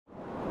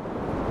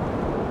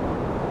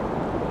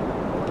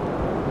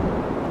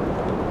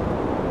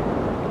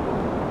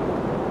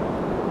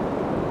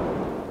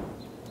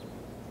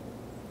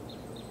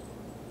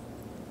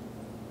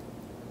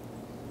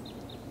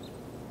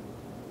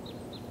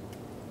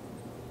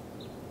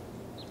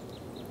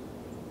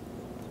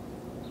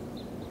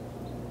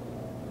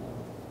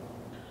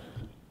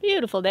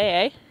Beautiful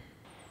day, eh?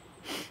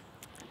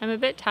 I'm a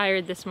bit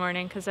tired this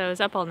morning because I was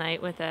up all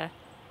night with a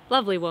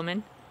lovely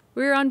woman.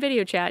 We were on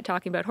video chat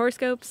talking about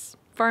horoscopes,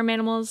 farm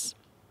animals,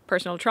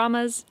 personal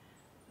traumas,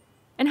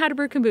 and how to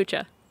brew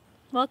kombucha.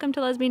 Welcome to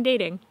lesbian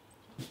dating.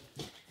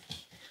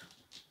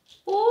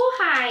 Oh,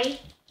 hi!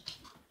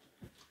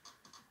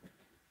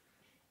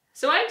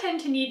 So I tend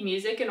to need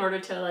music in order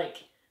to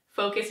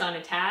focus on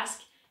a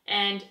task,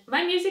 and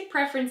my music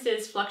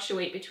preferences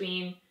fluctuate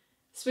between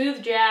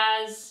smooth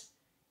jazz,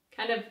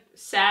 kind of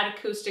sad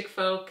acoustic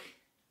folk,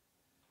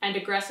 and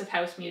aggressive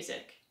house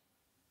music.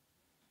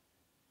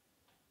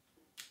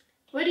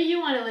 What do you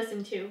want to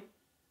listen to?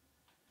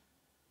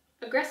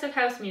 Aggressive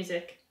house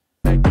music.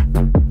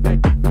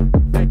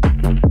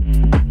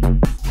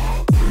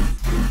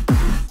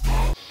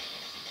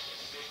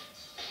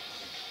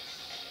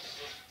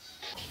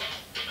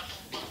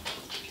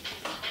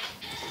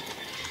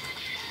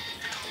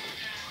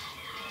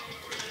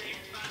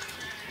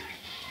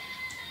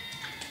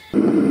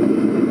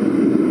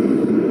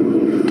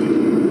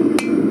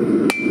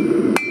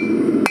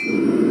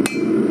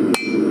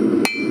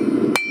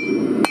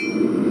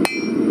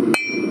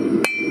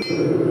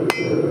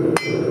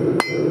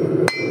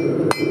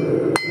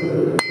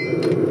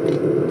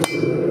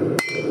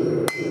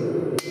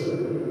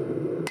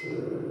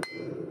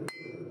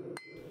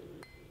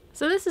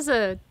 So this is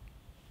a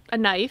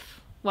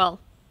knife. Well,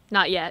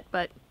 not yet,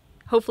 but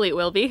hopefully it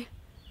will be.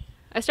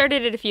 I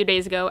started it a few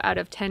days ago out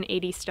of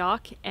 1080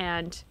 stock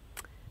and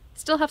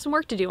still have some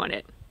work to do on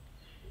it.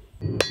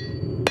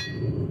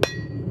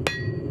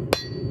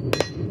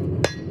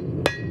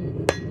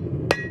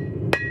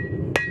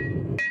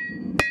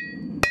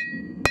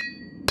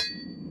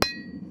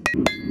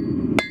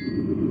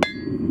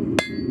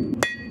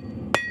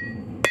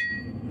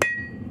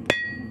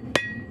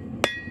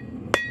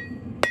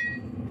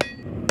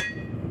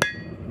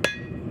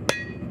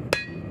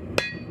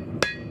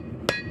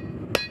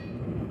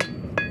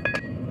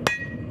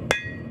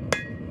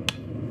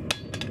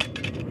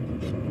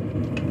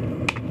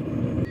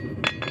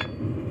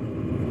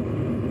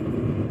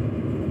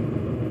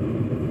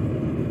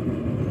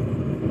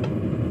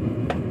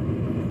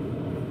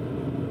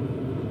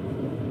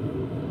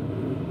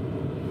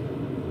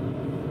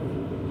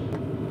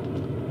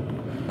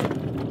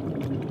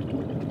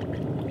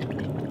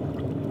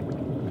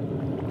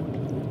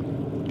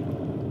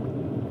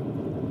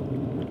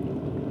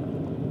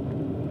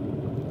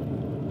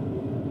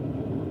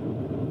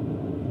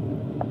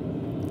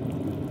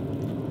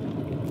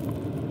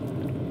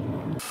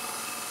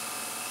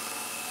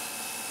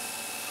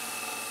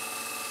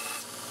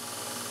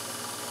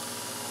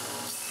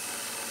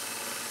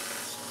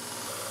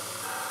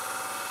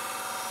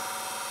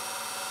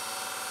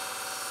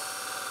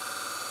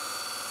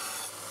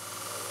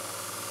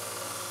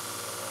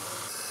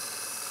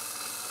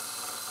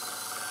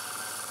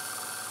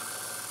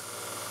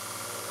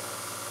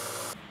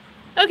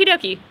 Okie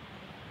dokie.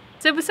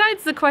 So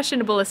besides the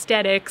questionable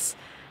aesthetics,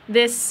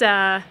 this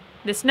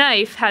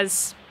knife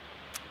has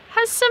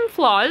some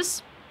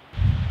flaws.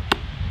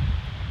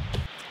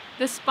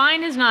 The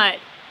spine is not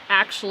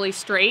actually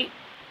straight.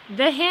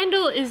 The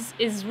handle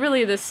is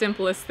really the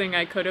simplest thing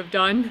I could have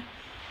done.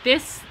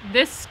 This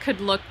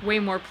could look way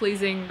more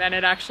pleasing than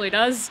it actually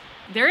does.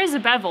 There is a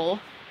bevel.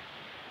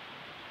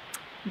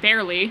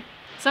 Barely.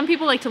 Some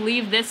people like to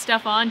leave this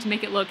stuff on to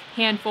make it look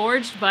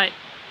hand-forged, but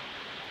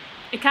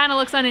it kind of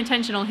looks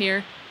unintentional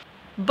here.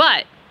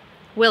 But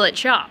will it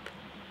chop?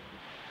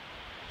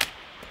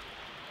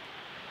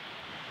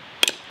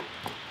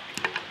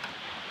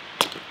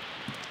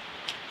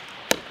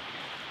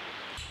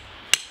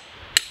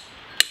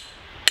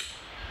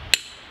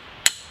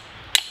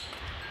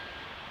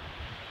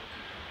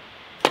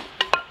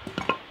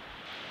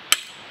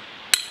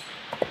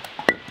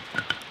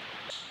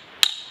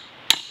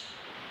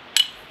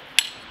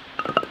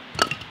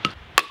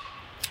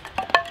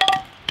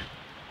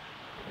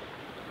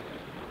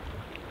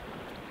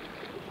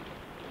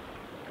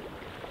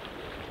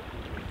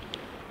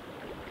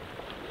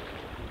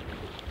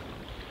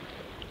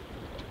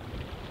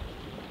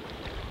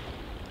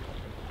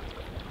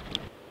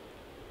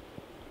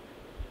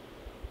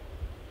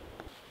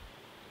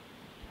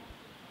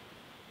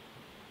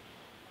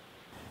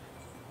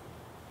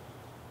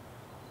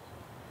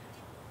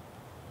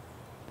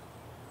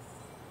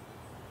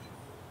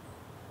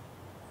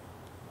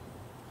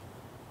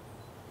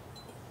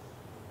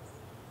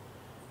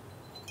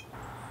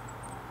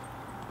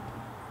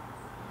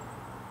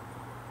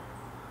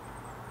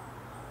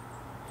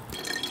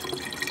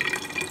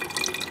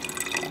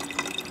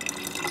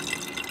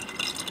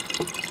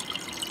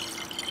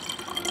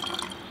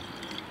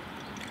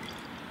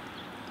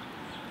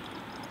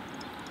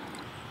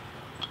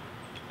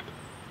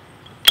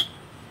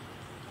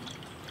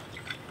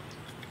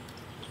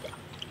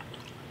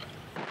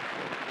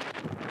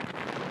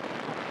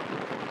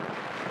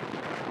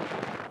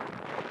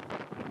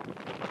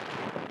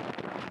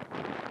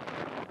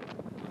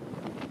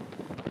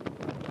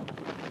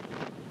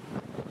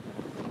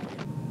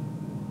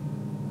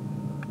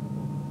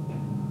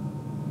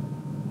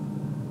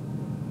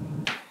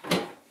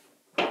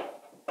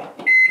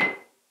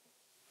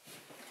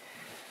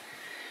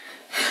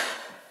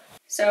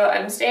 So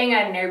I'm staying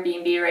at an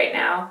Airbnb right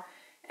now,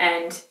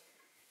 and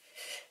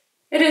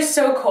it is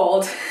so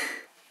cold.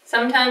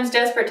 Sometimes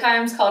desperate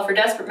times call for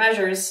desperate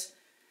measures,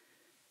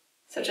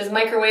 such as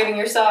microwaving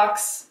your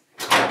socks.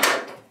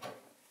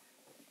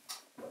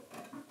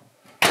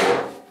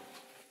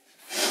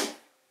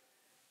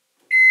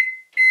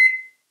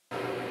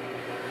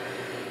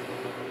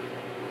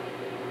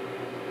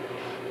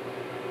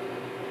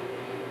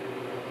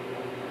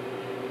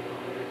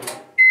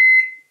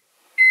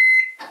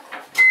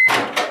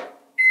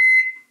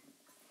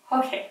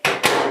 Okay.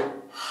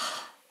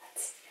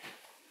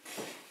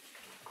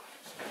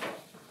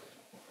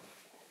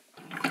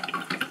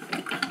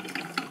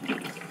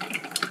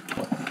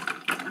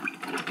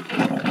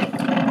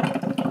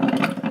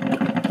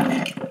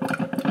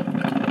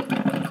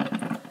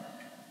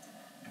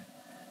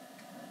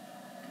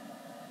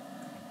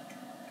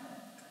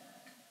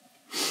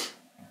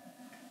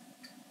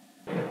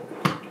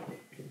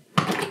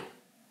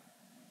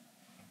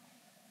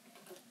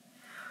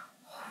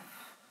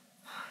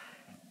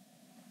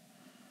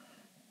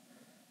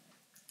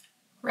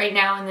 Right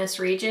now in this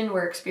region,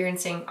 we're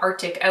experiencing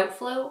Arctic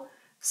outflow,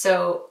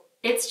 so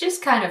it's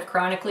just kind of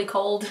chronically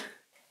cold.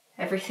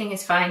 Everything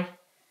is fine.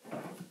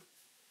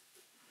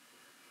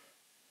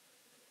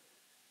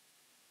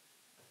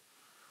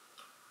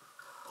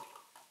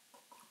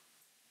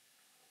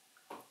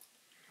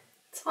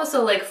 It's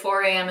also like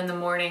 4 a.m. in the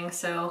morning,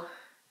 so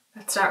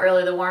that's not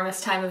really the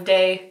warmest time of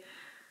day,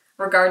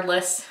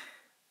 regardless.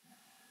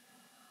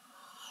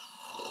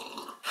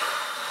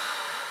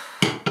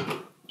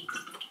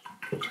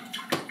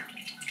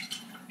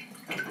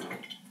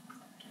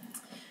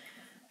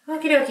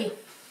 Okie dokie.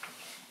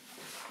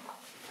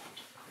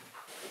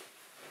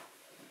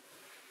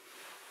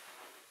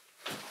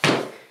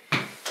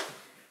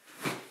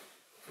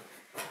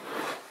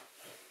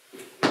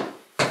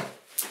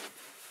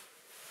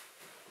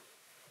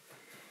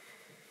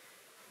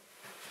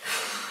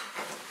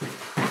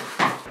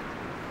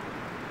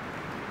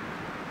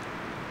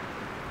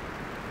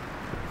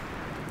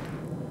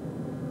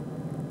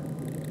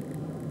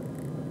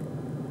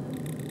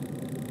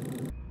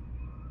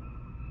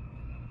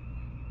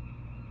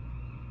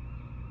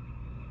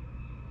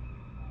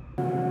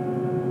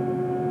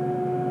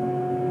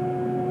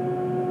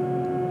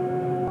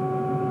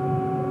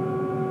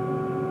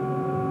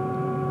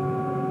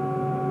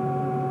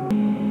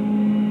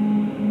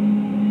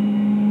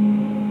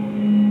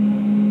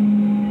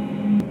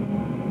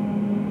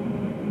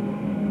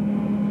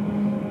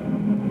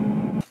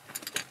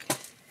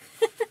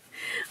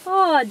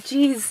 Oh,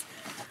 geez.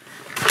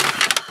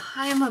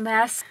 I am a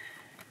mess.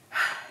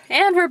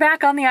 And we're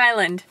back on the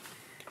island.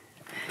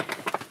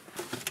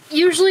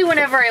 Usually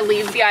whenever I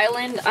leave the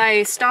island,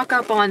 I stock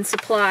up on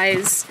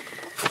supplies.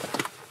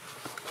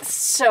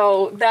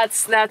 So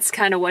that's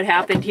kind of what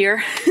happened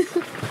here.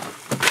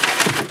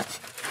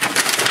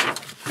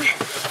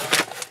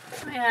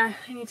 Yeah,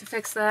 I need to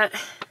fix that.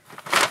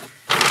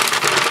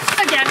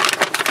 Again.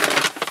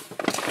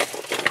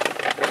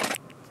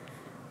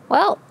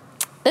 Well,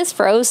 this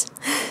froze.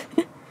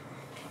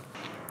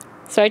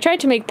 So I tried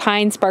to make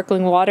pine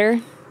sparkling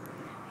water.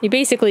 You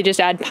basically just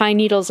add pine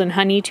needles and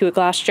honey to a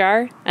glass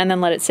jar and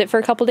then let it sit for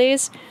a couple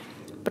days.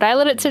 But I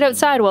let it sit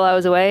outside while I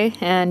was away,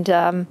 and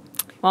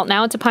well,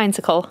 now it's a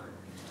pinesicle.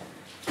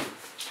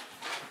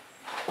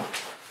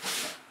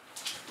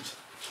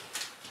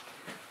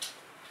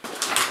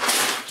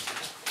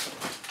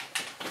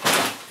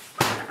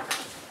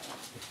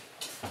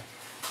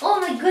 Oh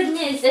my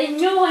goodness, I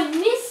know I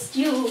missed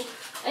you.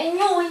 I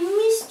know I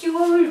missed you.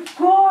 I was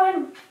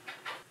gone.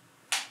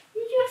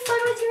 Did you have fun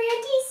with your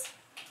aunties?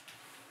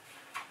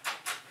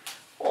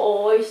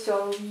 Oh, I'm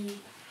sorry.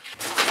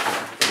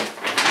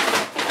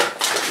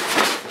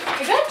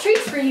 I got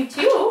treats for you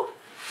too.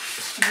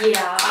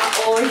 Yeah.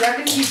 Oh, is that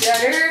gonna be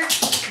better?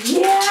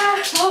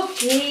 Yeah.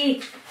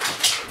 Okay.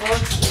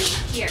 Okay.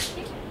 Here.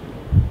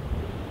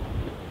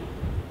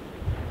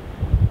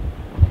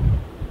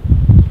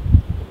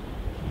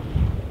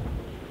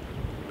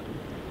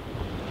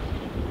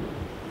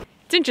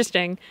 It's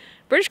interesting.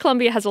 British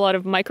Columbia has a lot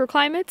of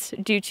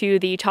microclimates due to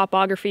the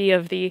topography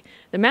of the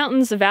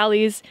mountains, the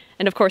valleys,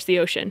 and of course the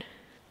ocean.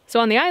 So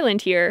on the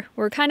island here,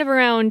 we're kind of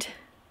around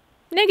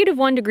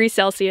 -1 degree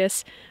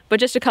Celsius, but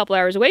just a couple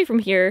hours away from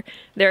here,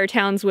 there are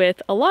towns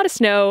with a lot of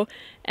snow,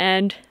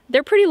 and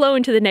they're pretty low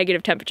into the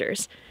negative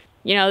temperatures.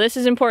 You know, this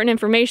is important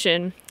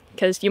information,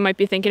 because you might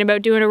be thinking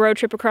about doing a road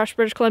trip across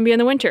British Columbia in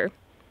the winter.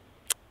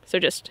 So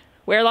just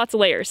wear lots of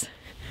layers.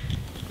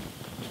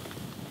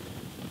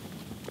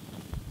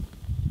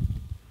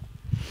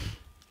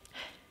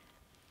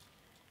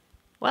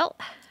 Well,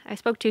 I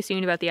spoke too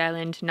soon about the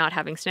island not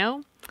having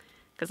snow,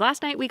 because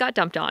last night we got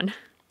dumped on.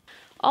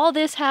 All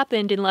this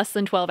happened in less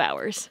than 12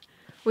 hours.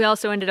 We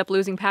also ended up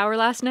losing power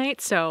last night,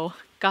 so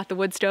got the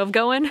wood stove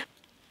going.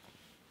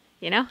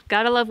 You know,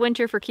 gotta love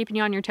winter for keeping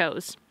you on your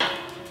toes.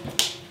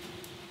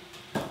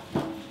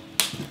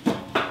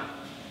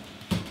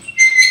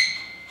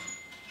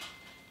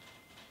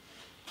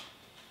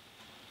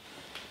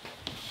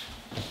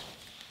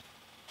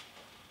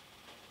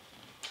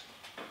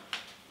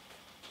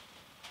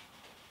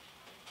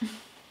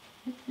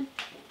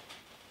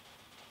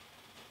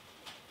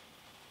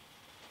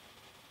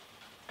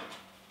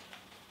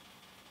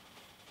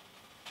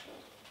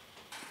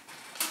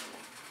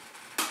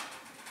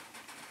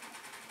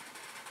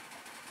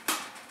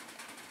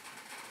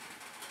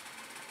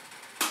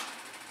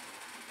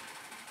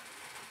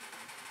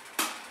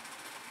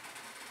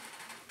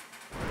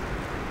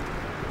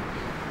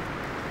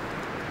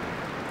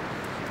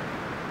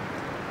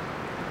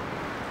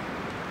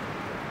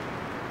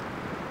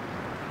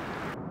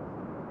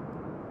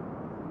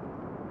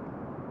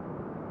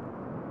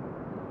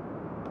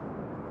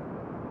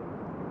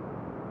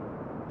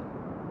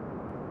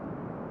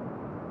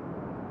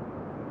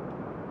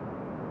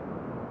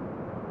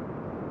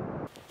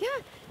 Yeah.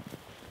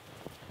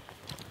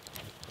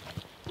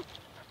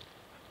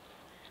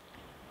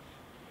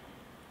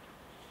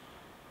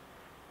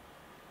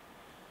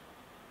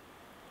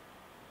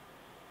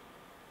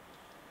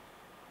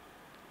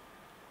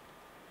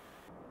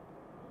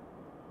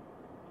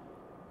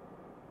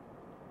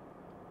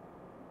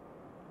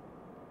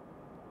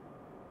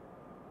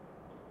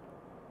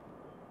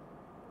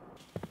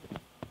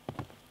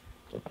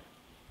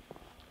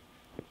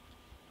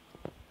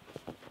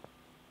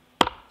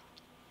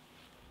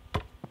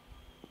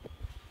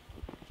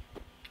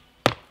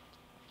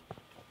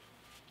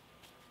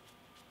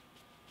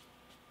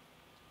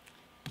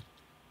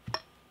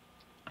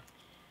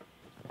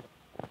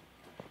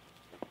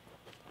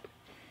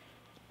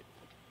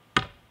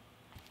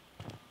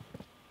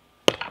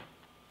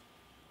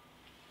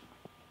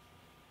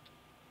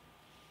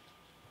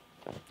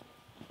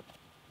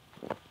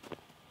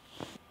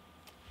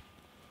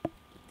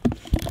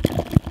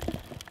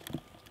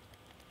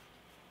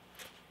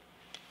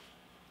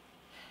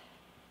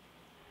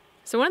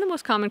 So one of the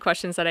most common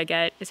questions that I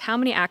get is how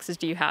many axes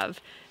do you have?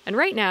 And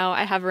right now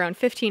I have around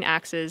 15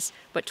 axes,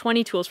 but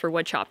 20 tools for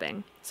wood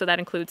chopping. So that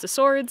includes the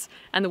swords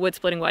and the wood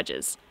splitting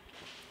wedges.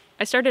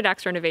 I started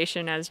axe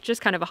renovation as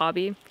just kind of a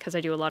hobby because I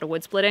do a lot of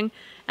wood splitting,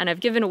 and I've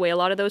given away a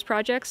lot of those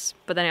projects,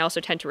 but then I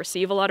also tend to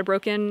receive a lot of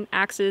broken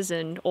axes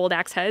and old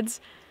axe heads.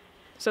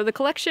 So the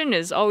collection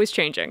is always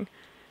changing.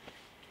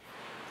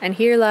 And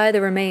here lie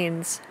the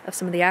remains of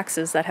some of the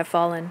axes that have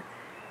fallen,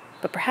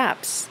 but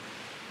perhaps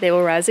they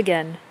will rise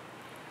again.